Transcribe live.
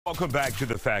Welcome back to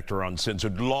The Factor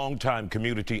Uncensored. Longtime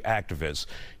community activist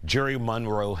Gerry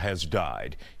Monroe has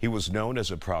died. He was known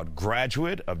as a proud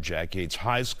graduate of Jack Yates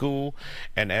High School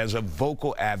and as a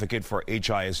vocal advocate for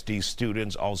HISD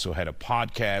students, also had a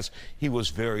podcast. He was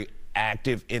very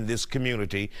active in this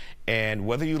community, and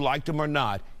whether you liked him or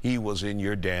not, he was in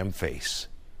your damn face.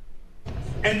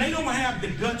 And they don't have the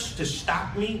guts to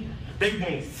stop me. They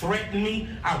won't threaten me.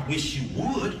 I wish you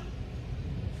would.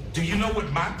 Do you know what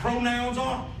my pronouns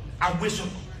are? I wish I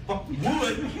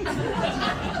would.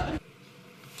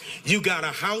 You got a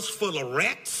house full of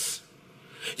rats.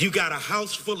 You got a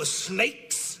house full of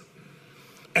snakes.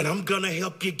 And I'm gonna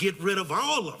help you get rid of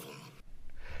all of them.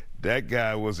 That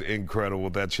guy was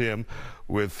incredible. That's him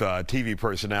with TV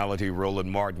personality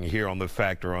Roland Martin here on The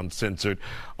Factor Uncensored.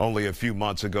 Only a few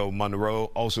months ago,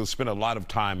 Monroe also spent a lot of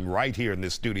time right here in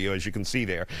this studio, as you can see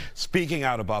there, speaking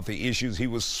out about the issues he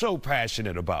was so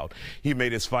passionate about. He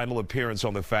made his final appearance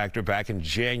on The Factor back in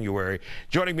January.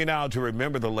 Joining me now to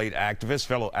remember the late activist,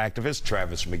 fellow activist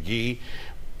Travis McGee,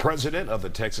 president of the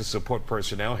Texas Support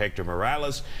Personnel, Hector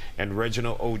Morales, and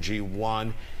Reginald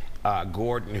OG1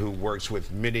 Gordon, who works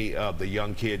with many of the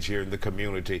young kids here in the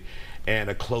community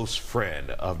and a close friend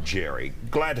of Gerry.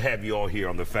 Glad to have you all here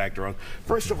on The Factor.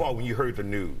 First of all, when you heard the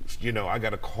news, you know, I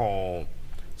got a call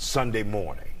Sunday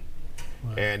morning.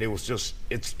 Right. And it was just,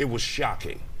 it was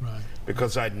shocking. Right.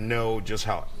 Because I know just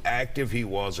how active he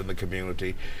was in the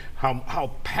community,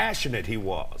 how passionate he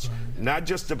was, right. Not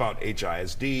just about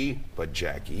HISD, but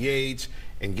Jack Yates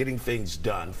and getting things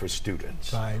done for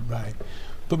students. Right, right.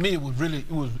 For me, it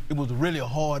was really a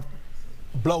hard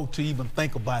blow to even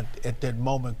think about at that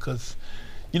moment, because,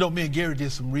 you know, me and Gerry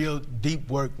did some real deep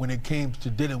work when it came to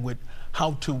dealing with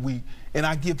how to and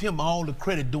I give him all the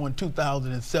credit during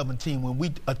 2017 when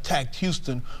we attacked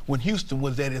Houston, when Houston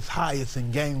was at its highest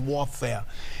in gang warfare.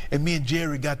 And me and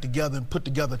Gerry got together and put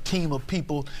together a team of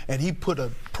people, and he put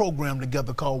a program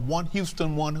together called One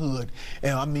Houston, One Hood.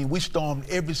 And I mean, we stormed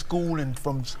every school, and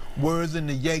from Worthing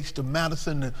to Yates to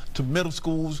Madison to middle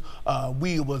schools.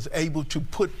 We was able to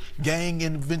put gang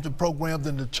intervention programs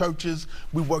in the churches.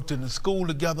 We worked in the school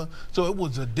together. So it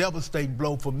was a devastating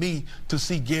blow for me to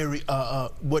see Gerry,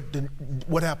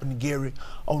 what happened to Gerry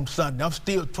on Sunday. I'm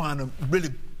still trying to really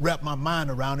wrap my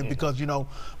mind around it, because, you know,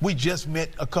 we just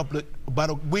met about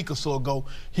a week or so ago,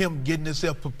 him getting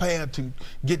himself prepared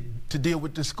to deal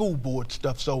with the school board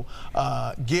stuff. So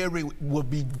Gerry will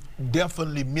be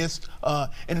definitely missed.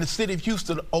 And the city of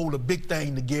Houston owed a big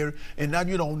thing to Gerry. And now,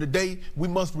 you know, on the day, we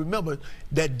must remember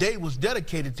that day was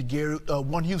dedicated to Gerry,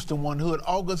 One Houston, One Hood.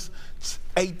 August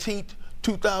 18th,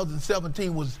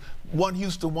 2017 was One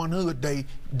Houston, One Hood Day,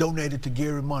 donated to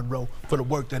Gerry Monroe for the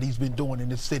work that he's been doing in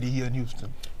this city here in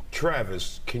Houston.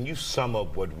 Travis, can you sum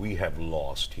up what we have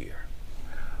lost here?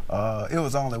 It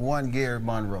was only one Gerry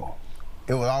Monroe.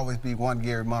 It will always be one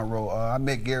Gerry Monroe. I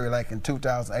met Gerry like in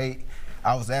 2008.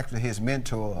 I was actually his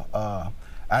mentor.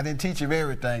 I didn't teach him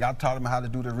everything. I taught him how to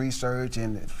do the research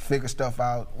and figure stuff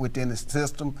out within the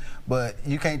system. But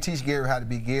you can't teach Gerry how to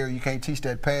be Gerry. You can't teach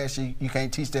that passion. You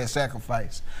can't teach that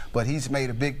sacrifice. But he's made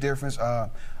a big difference. A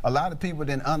lot of people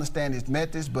didn't understand his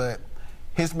methods, but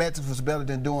his methods was better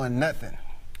than doing nothing.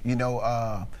 You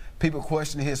know, people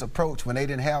questioned his approach when they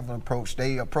didn't have an approach.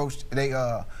 They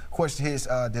questioned his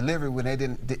delivery when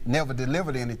they never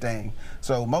delivered anything.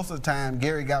 So most of the time,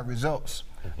 Gerry got results.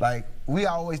 Like, we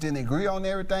always didn't agree on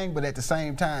everything, but at the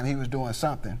same time, he was doing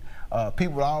something.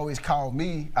 People would always call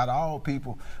me, out of all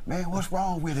people, man, what's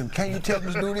wrong with him? Can you tell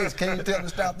him to do this? Can you tell him to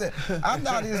stop that? I'm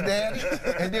not his daddy.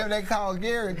 And then they call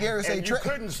Gerry, and Gerry say, you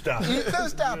couldn't stop him. You couldn't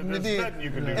stop him.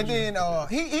 And then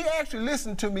he actually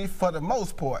listened to me for the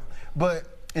most part.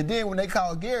 And then when they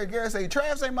called Gerry, Gerry say,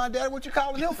 Travis ain't my daddy, what you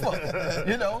calling him for?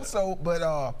 You know, so, but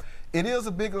it is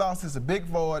a big loss, it's a big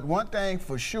void. One thing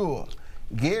for sure,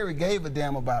 Gerry gave a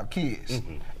damn about kids.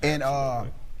 And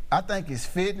I think it's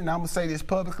fitting, and I'm gonna say this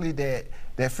publicly,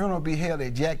 that funeral be held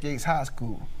at Jack Yates High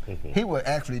School. He would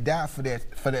actually die for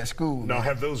that school. Now,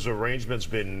 have those arrangements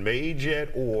been made yet,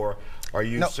 or are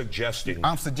you suggesting?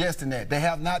 I'm suggesting that. They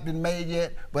have not been made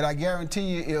yet, but I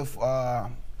guarantee you, if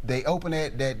they open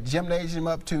that gymnasium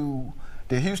up to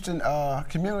the Houston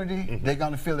community, they're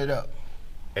gonna fill it up.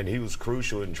 And he was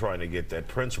crucial in trying to get that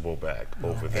principal back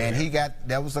over there. And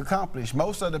that was accomplished.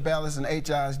 Most of the battles in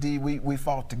HISD, we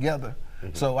fought together.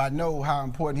 So I know how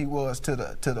important he was to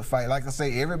the fight. Like I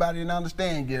say, everybody didn't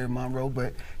understand Gerry Monroe,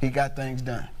 but he got things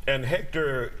done. And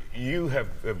Hector, you have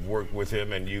worked with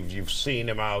him, and you've seen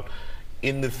him out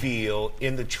in the field,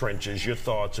 in the trenches. Your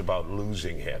thoughts about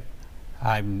losing him?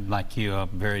 I'm like you,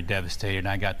 very devastated.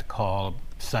 I got the call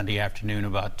Sunday afternoon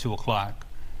about 2 o'clock.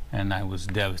 and I was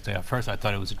devastated. At first I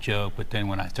thought it was a joke, but then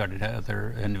when I started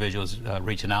other individuals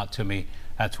reaching out to me,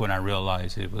 that's when I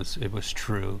realized it was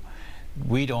true.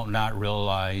 We don't not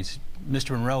realize,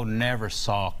 Mr. Monroe never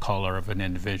saw color of an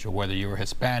individual, whether you were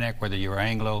Hispanic, whether you were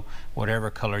Anglo, whatever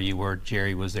color you were,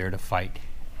 Gerry was there to fight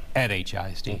at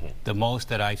HISD. The most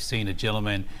that I've seen a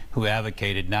gentleman who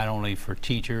advocated not only for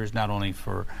teachers, not only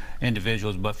for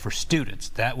individuals, but for students.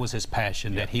 That was his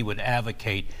passion, that he would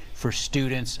advocate for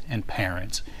students and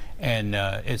parents. And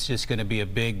it's just going to be a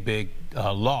big, big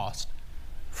loss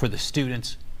for the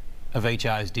students of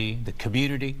HISD, the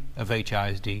community of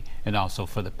HISD, and also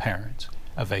for the parents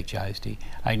of HISD.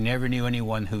 I never knew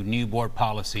anyone who knew board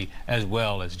policy as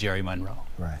well as Gerry Monroe.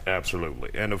 Right. Absolutely.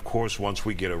 And of course, once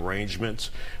we get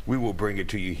arrangements, we will bring it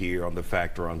to you here on the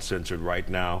Factor Uncensored. Right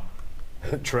now,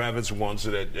 Travis wants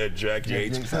it at Jack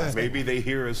Yates. Maybe they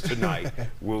hear us tonight.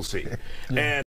 We'll see. And